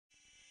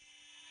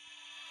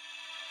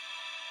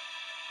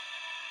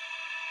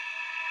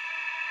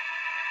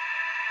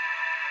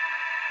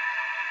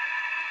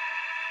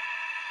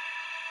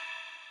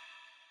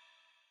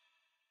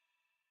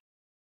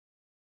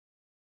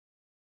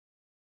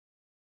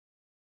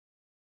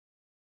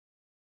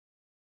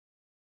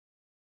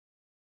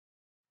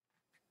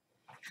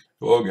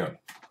Hello again.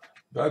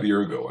 About a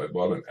year ago, I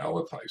bought an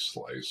Aletai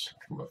slice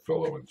from a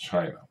fellow in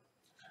China,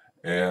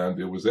 and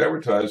it was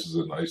advertised as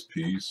a nice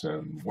piece,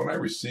 and when I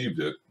received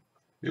it,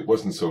 it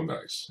wasn't so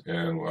nice.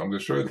 And I'm going to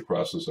show you the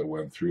process I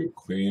went through,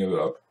 cleaning it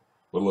up,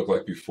 what it looked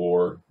like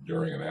before,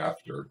 during, and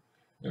after,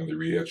 and the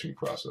re-etching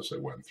process I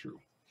went through.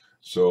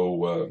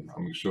 So I'm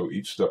going to show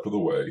each step of the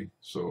way,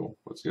 so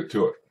let's get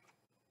to it.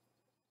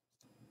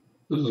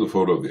 This is a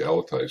photo of the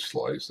Aletai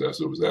slice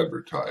as it was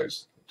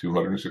advertised.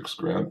 206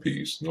 gram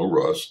piece, no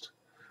rust.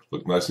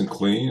 Looked nice and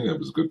clean, it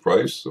was a good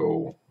price,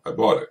 so I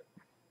bought it.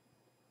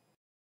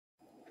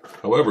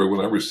 However,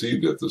 when I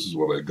received it, this is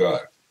what I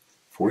got.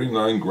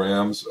 49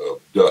 grams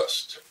of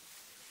dust.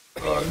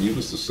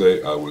 Needless to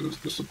say, I was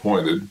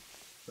disappointed.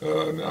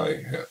 And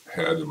I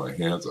had in my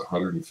hands a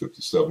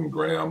 157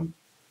 gram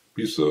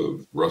piece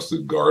of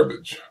rusted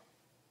garbage.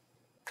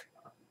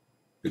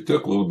 It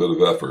took a little bit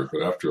of effort,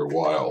 but after a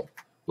while,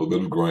 a little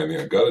bit of grinding,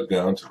 I got it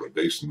down to the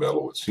base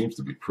metal. It seems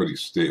to be pretty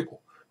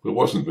stable, but it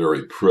wasn't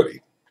very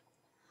pretty.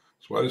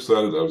 So I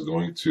decided I was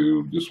going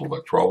to do some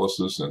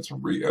electrolysis and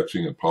some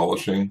re-etching and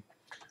polishing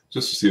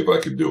just to see if I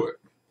could do it.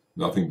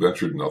 Nothing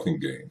ventured, nothing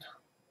gained.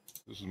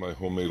 This is my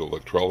homemade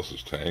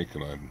electrolysis tank,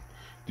 and I'm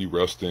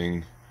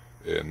de-rusting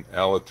an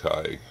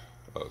Aletai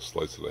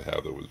slice that I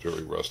have that was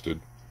very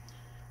rusted.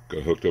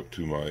 Got hooked up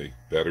to my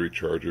battery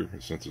charger.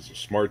 Since it's a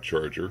smart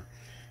charger,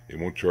 it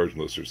won't charge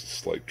unless there's a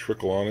slight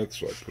trickle on it,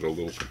 so I put a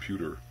little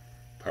computer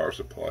power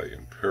supply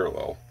in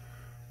parallel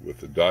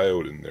with a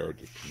diode in there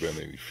to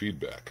prevent any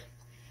feedback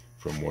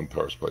from one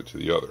power supply to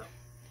the other.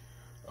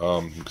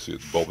 You can see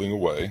it's bubbling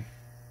away.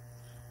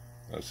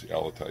 That's the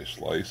Aletai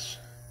slice.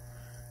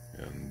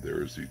 And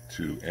there's the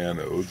two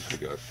anodes. I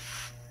got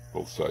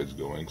both sides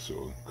going,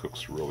 so it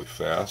cooks really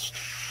fast.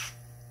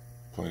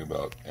 Playing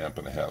about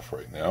 1.5 amps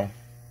right now.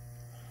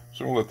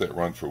 So I'm going to let that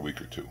run for a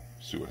week or two,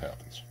 see what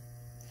happens.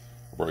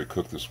 I've already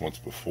cooked this once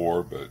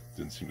before, but it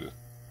didn't seem to...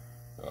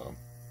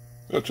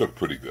 it took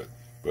pretty good,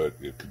 but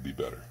it could be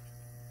better.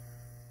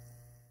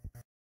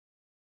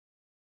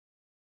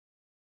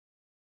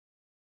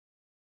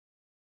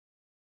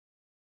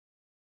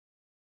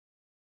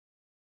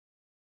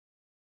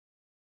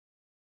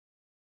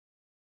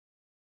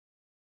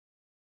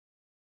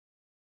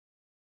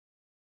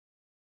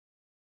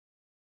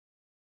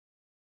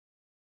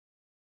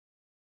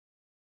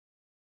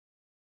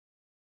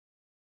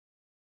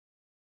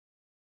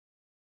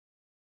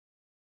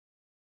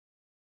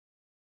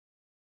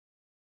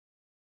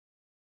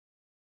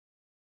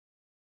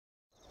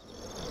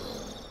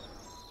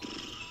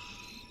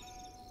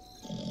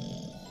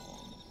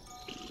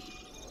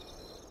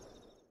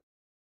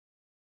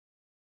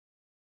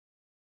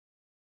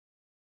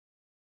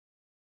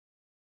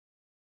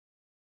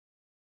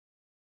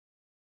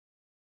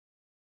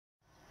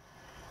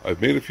 I've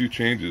made a few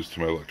changes to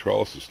my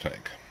electrolysis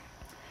tank.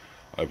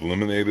 I've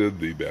eliminated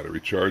the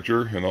battery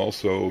charger and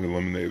also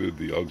eliminated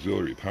the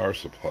auxiliary power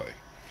supply.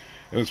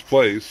 In its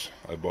place,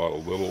 I bought a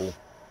little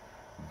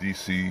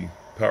DC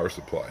power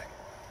supply.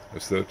 I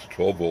set it to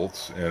 12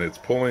 volts and it's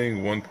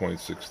pulling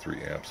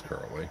 1.63 amps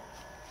currently.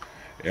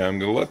 And I'm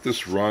going to let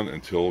this run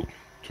until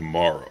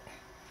tomorrow.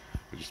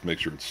 I just make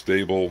sure it's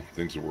stable,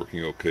 things are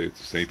working okay. It's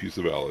the same piece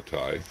of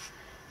Aletai.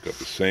 Got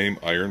the same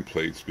iron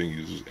plates being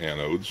used as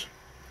anodes.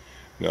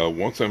 Now,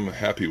 once I'm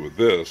happy with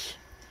this,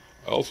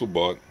 I also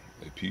bought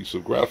a piece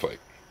of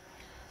graphite.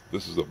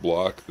 This is a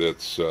block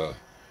that's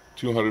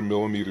 200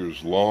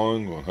 millimeters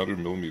long, 100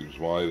 millimeters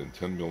wide, and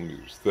 10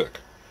 millimeters thick.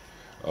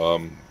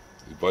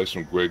 Advice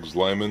from Greg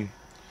Zlyman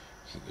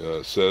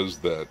says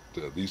that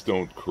these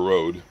don't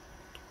corrode.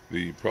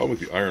 The problem with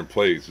the iron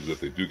plates is that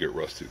they do get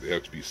rusty. They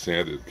have to be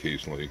sanded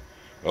occasionally,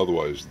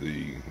 otherwise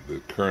the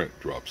current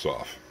drops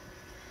off.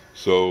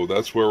 So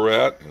that's where we're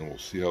at, and we'll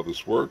see how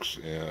this works,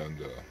 and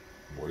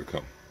more to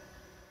come.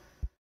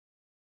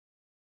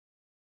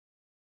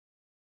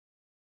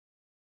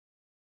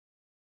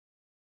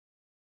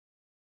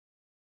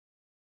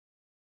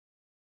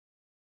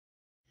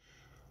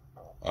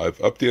 I've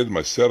updated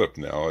my setup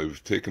now.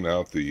 I've taken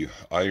out the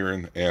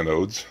iron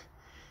anodes,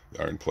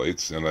 the iron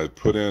plates, and I've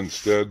put in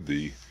instead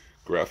the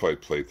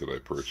graphite plate that I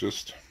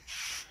purchased.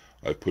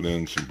 I put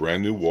in some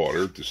brand new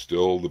water,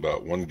 distilled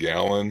about 1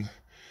 gallon,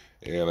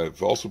 and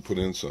I've also put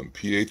in some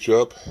pH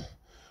up,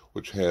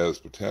 which has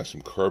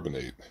potassium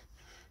carbonate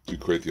to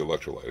create the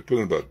electrolyte. I put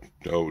in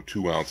about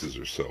 2 ounces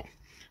or so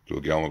to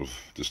a gallon of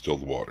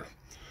distilled water.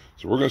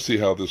 So we're going to see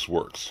how this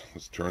works.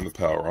 Let's turn the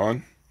power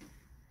on.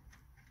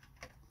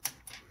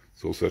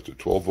 So it's set to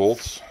 12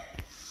 volts,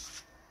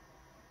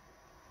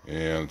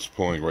 and it's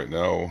pulling right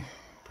now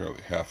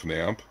apparently 0.5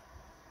 amp,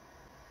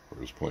 where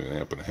it was pulling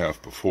 1.5 amps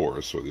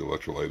before, so the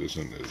electrolyte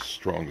isn't as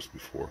strong as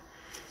before.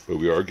 But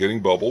we are getting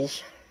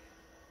bubbles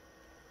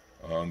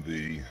on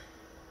the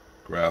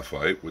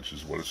graphite, which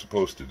is what it's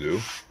supposed to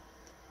do.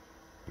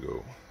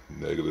 Go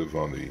negative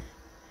on the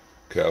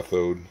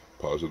cathode,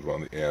 positive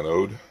on the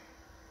anode,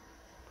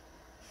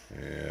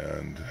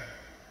 and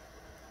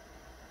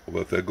we'll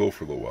let that go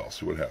for a little while,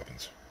 see what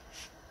happens.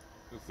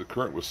 Since the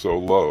current was so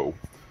low,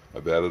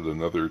 I've added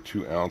another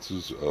 2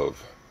 ounces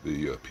of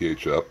the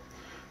pH up.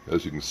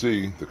 As you can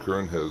see, the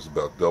current has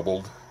about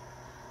doubled,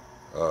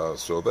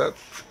 so that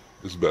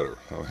is better.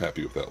 I'm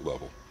happy with that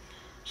level.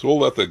 So we'll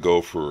let that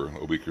go for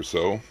a week or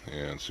so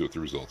and see what the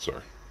results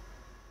are.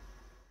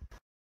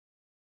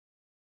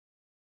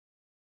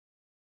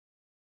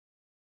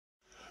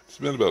 It's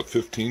been about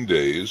 15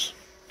 days,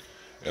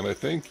 and I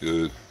think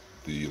the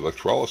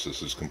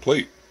electrolysis is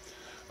complete.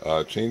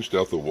 Changed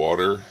out the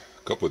water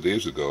a couple of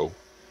days ago,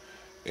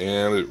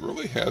 and it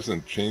really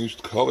hasn't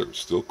changed color. It's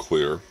still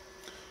clear.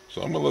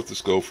 So I'm going to let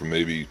this go for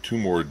maybe 2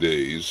 more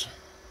days,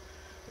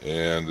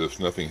 and if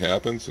nothing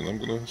happens, then I'm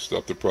going to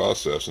stop the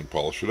process and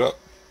polish it up.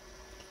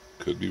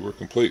 Could be we're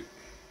complete.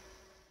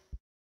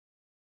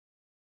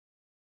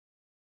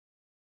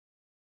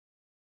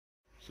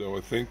 So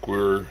I think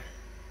we're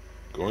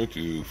going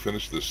to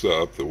finish this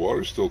up. The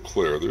water's still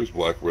clear. There's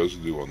black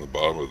residue on the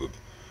bottom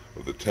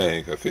of the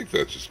tank. I think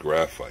that's just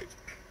graphite.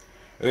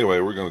 Anyway,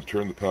 we're going to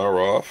turn the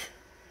power off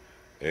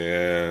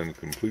and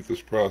complete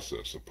this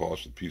process. So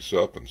polish the piece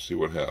up and see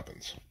what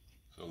happens.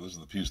 So this is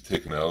the piece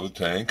taken out of the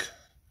tank,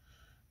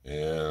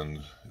 and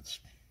it's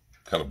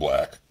kind of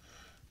black.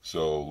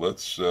 So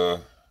let's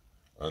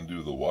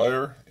undo the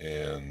wire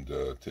and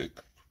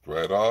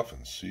dry it off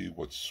and see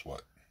what's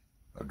what.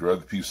 I dried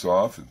the piece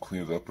off and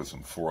cleaned it up with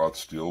some 4/0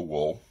 steel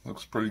wool.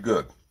 Looks pretty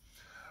good.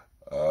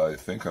 I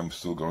think I'm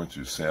still going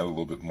to sand a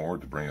little bit more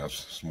to bring out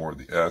some more of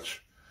the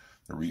etch.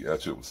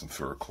 Re-etch it with some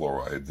ferric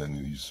chloride, then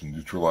use some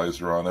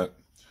neutralizer on it.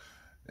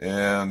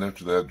 And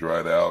after that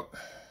dried out,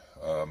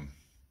 go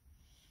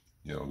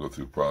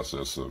through the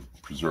process of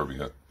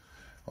preserving it.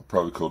 I'll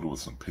probably coat it with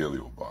some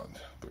paleo bond.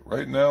 But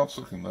right now, it's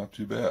looking not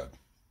too bad.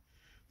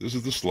 This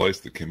is the slice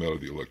that came out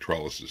of the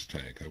electrolysis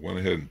tank. I went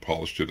ahead and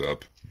polished it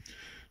up.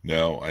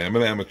 Now, I am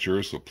an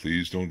amateur, so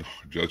please don't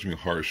judge me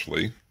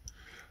harshly.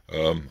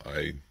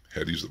 I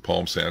had to use the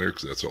palm sander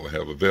because that's all I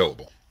have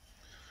available.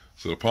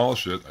 So to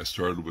polish it, I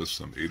started with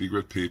some 80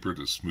 grit paper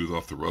to smooth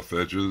off the rough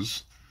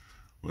edges.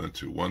 Went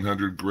to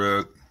 100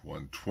 grit,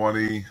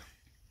 120,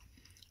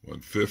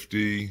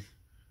 150,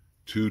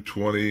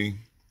 220,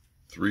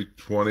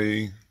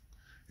 320,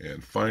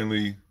 and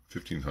finally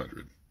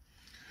 1500.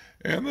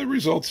 And the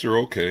results are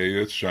okay.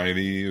 It's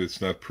shiny, it's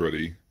not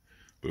pretty,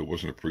 but it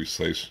wasn't a pretty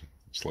slice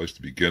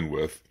to begin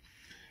with.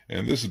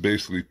 And this is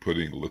basically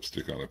putting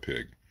lipstick on a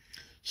pig.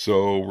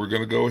 So we're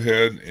going to go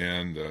ahead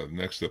and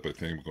next step, I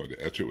think we're going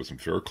to etch it with some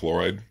ferric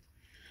chloride,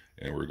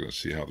 and we're going to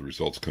see how the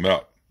results come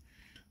out.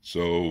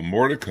 So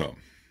more to come.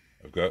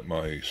 I've got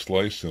my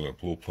slice in a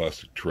little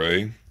plastic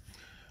tray.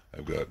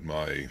 I've got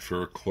my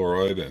ferric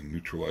chloride and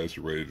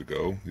neutralizer ready to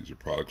go. These are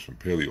products from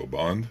Paleo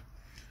Bond.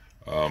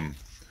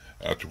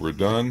 After we're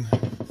done,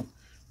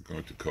 we're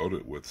going to coat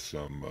it with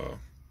some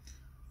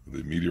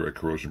the Meteorite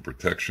corrosion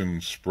protection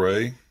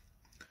spray.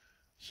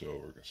 So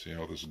we're going to see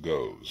how this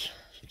goes.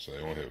 Since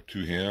I only have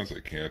 2 hands, I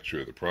can't show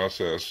you the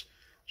process,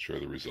 I'll show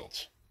you the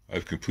results.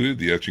 I've completed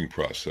the etching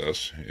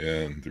process,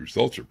 and the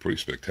results are pretty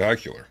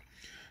spectacular.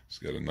 It's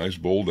got a nice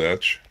bold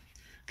etch,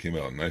 came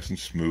out nice and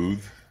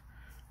smooth.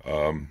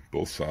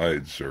 Both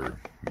sides are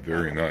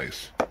very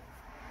nice.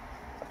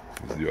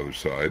 This is the other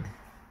side.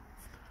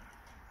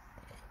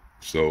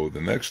 So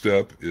the next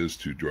step is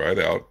to dry it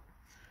out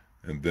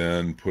and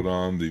then put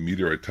on the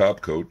Meteorite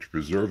top coat to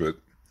preserve it,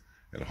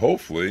 and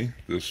hopefully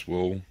this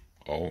will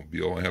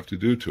be all I have to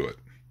do to it.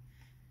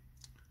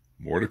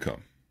 More to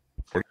come.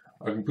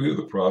 I completed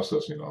the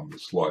processing on the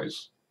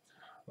slice.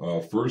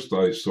 First,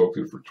 I soaked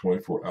it for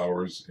 24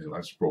 hours in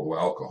isopropyl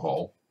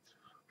alcohol.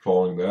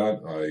 Following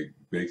that, I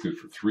baked it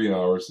for 3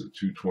 hours at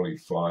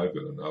 225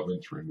 in an oven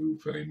to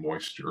remove any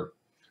moisture.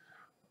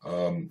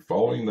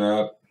 Following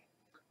that,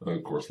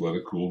 of course, let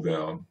it cool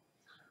down.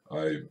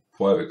 I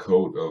applied a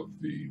coat of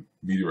the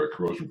Meteorite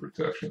corrosion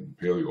protection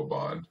Paleo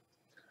Bond.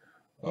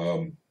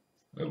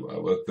 I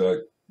let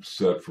that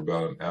set for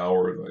about an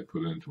hour, and I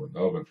put it into an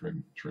oven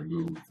to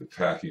remove the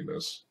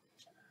tackiness.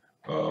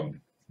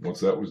 Once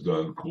that was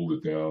done, cooled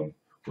it down,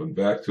 went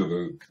back to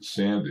the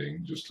sanding,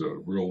 just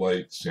a real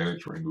light sanding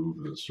to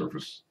remove the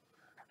surface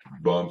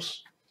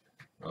bumps.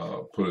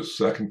 Put a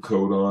second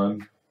coat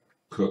on,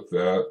 cooked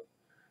that,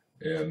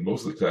 and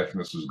most of the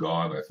tackiness is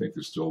gone. I think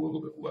there's still a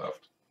little bit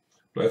left,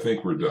 but I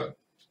think we're done.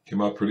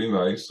 Came out pretty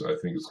nice. I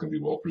think it's going to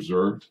be well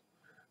preserved,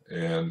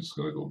 and it's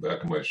going to go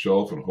back on my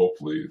shelf, and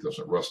hopefully it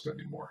doesn't rust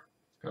anymore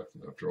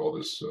after all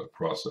this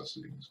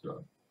processing is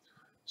done.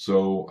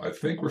 So I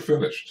think we're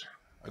finished.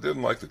 I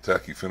didn't like the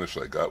tacky finish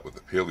I got with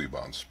the Paleo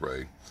Bond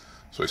spray,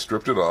 so I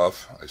stripped it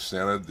off. I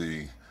sanded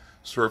the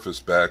surface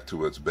back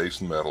to its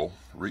base metal,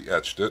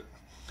 re-etched it,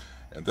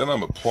 and then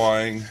I'm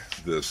applying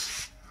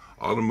this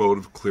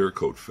Automotive clear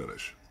coat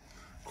finish.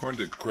 According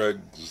to Craig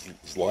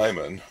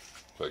Zlyman,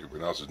 if I can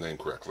pronounce his name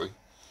correctly,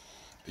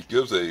 it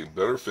gives a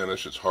better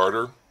finish. It's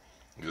harder.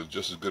 It gives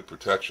just as good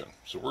protection.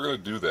 So we're going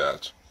to do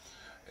that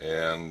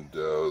and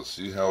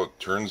see how it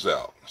turns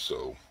out.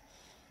 So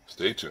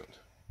stay tuned.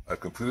 I've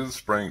completed the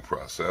spraying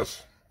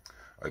process.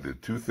 I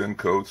did 2 thin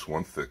coats,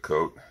 1 thick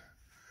coat.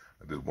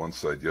 I did one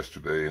side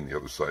yesterday and the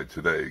other side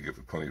today, give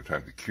it plenty of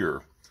time to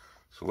cure.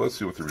 So let's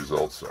see what the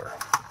results are.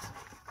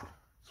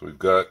 So we've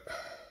got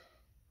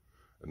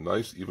a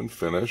nice even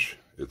finish.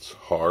 It's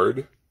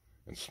hard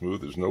and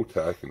smooth. There's no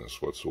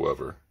tackiness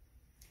whatsoever.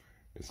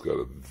 It's got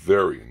a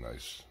very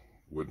nice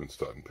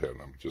Widmanstatten pattern.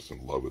 I'm just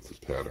in love with this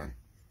pattern.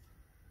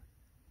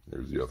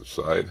 There's the other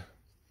side.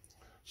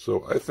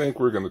 So I think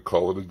we're going to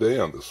call it a day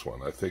on this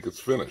one. I think it's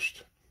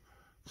finished.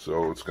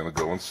 So it's going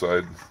to go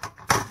inside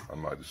on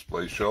my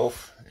display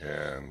shelf,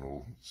 and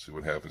we'll see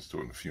what happens to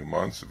it in a few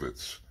months, if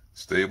it's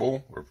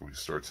stable or if we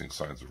start seeing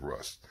signs of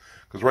rust.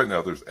 Because right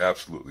now there's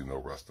absolutely no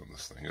rust on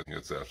this thing.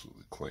 It's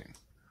absolutely clean.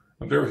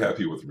 I'm very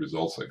happy with the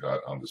results I got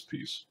on this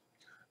piece.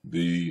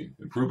 The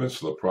improvements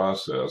to the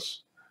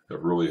process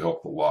have really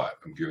helped a lot.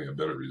 I'm getting a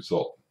better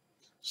result.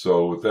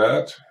 So with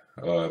that,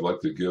 I'd like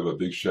to give a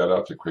big shout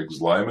out to Craig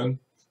Zlyman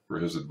for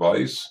his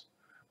advice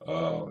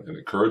and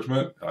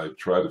encouragement. I've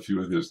tried a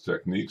few of his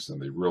techniques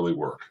and they really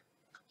work.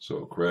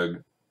 So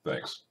Craig,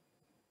 thanks.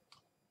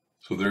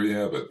 So there you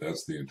have it.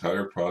 That's the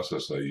entire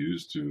process I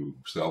used to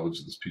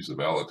salvage this piece of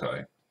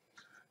Aletai.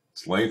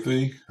 It's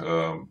lengthy,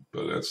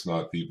 but that's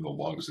not even the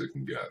longest it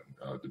can get.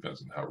 It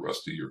depends on how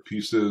rusty your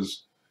piece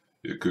is.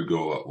 It could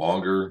go a lot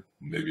longer,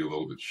 maybe a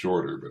little bit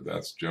shorter, but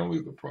that's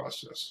generally the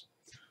process.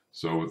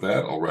 So with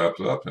that, I'll wrap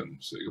it up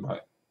and say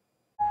goodbye.